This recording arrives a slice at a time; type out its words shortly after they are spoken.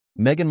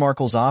Meghan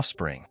Markle's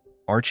offspring,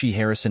 Archie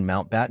Harrison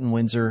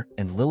Mountbatten-Windsor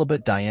and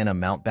Lilibet Diana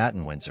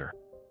Mountbatten-Windsor,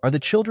 are the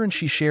children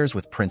she shares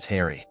with Prince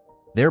Harry.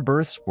 Their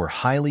births were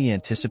highly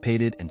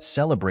anticipated and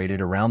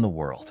celebrated around the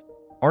world.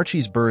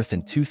 Archie's birth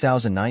in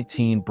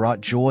 2019 brought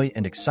joy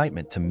and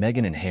excitement to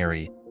Meghan and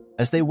Harry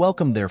as they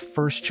welcomed their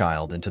first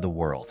child into the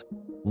world.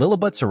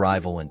 Lilibet's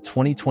arrival in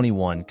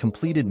 2021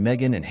 completed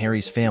Meghan and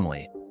Harry's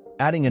family,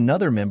 adding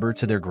another member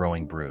to their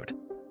growing brood.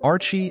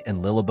 Archie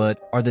and Lilibet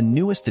are the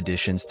newest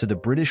additions to the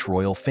British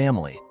royal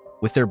family,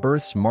 with their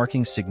births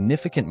marking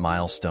significant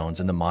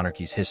milestones in the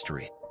monarchy's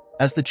history.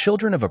 As the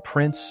children of a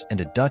prince and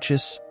a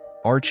duchess,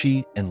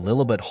 Archie and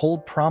Lilibet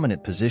hold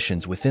prominent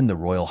positions within the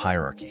royal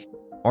hierarchy.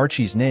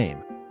 Archie's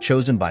name,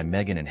 chosen by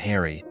Meghan and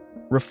Harry,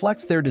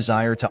 reflects their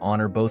desire to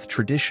honor both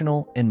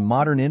traditional and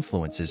modern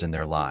influences in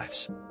their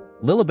lives.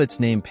 Lilibet's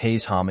name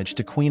pays homage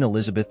to Queen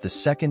Elizabeth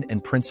II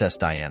and Princess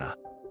Diana,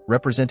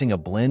 representing a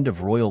blend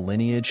of royal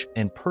lineage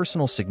and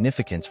personal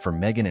significance for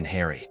Meghan and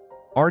Harry.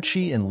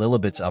 Archie and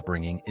Lilibet's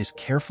upbringing is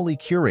carefully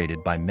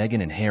curated by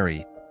Meghan and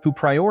Harry, who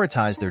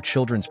prioritize their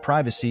children's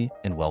privacy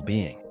and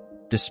well-being.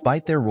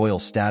 Despite their royal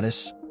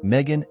status,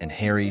 Meghan and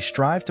Harry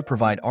strive to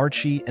provide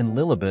Archie and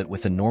Lilibet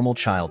with a normal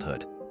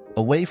childhood,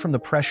 away from the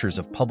pressures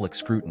of public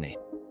scrutiny.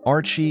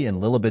 Archie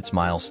and Lilibet's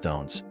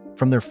milestones,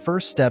 from their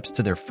first steps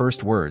to their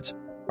first words,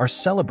 are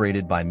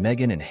celebrated by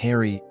Meghan and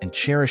Harry and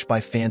cherished by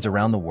fans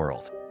around the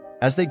world.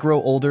 As they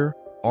grow older,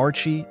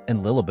 Archie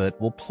and Lilibet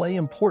will play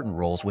important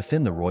roles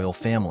within the royal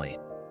family,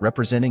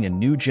 representing a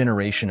new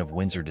generation of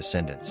Windsor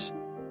descendants.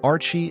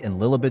 Archie and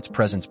Lilibet's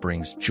presence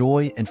brings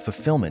joy and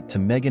fulfillment to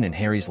Meghan and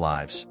Harry's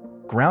lives,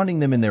 grounding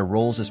them in their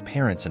roles as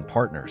parents and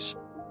partners.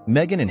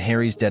 Meghan and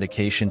Harry's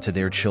dedication to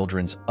their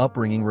children's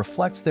upbringing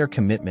reflects their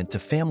commitment to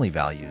family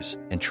values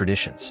and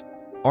traditions.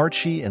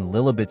 Archie and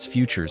Lilibet's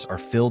futures are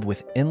filled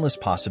with endless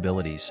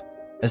possibilities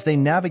as they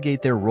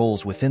navigate their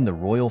roles within the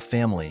royal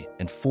family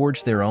and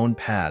forge their own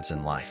paths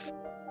in life.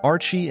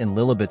 Archie and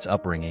Lilibet's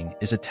upbringing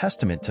is a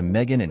testament to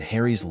Meghan and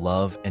Harry's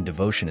love and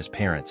devotion as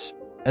parents,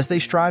 as they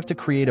strive to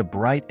create a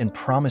bright and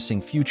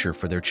promising future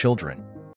for their children.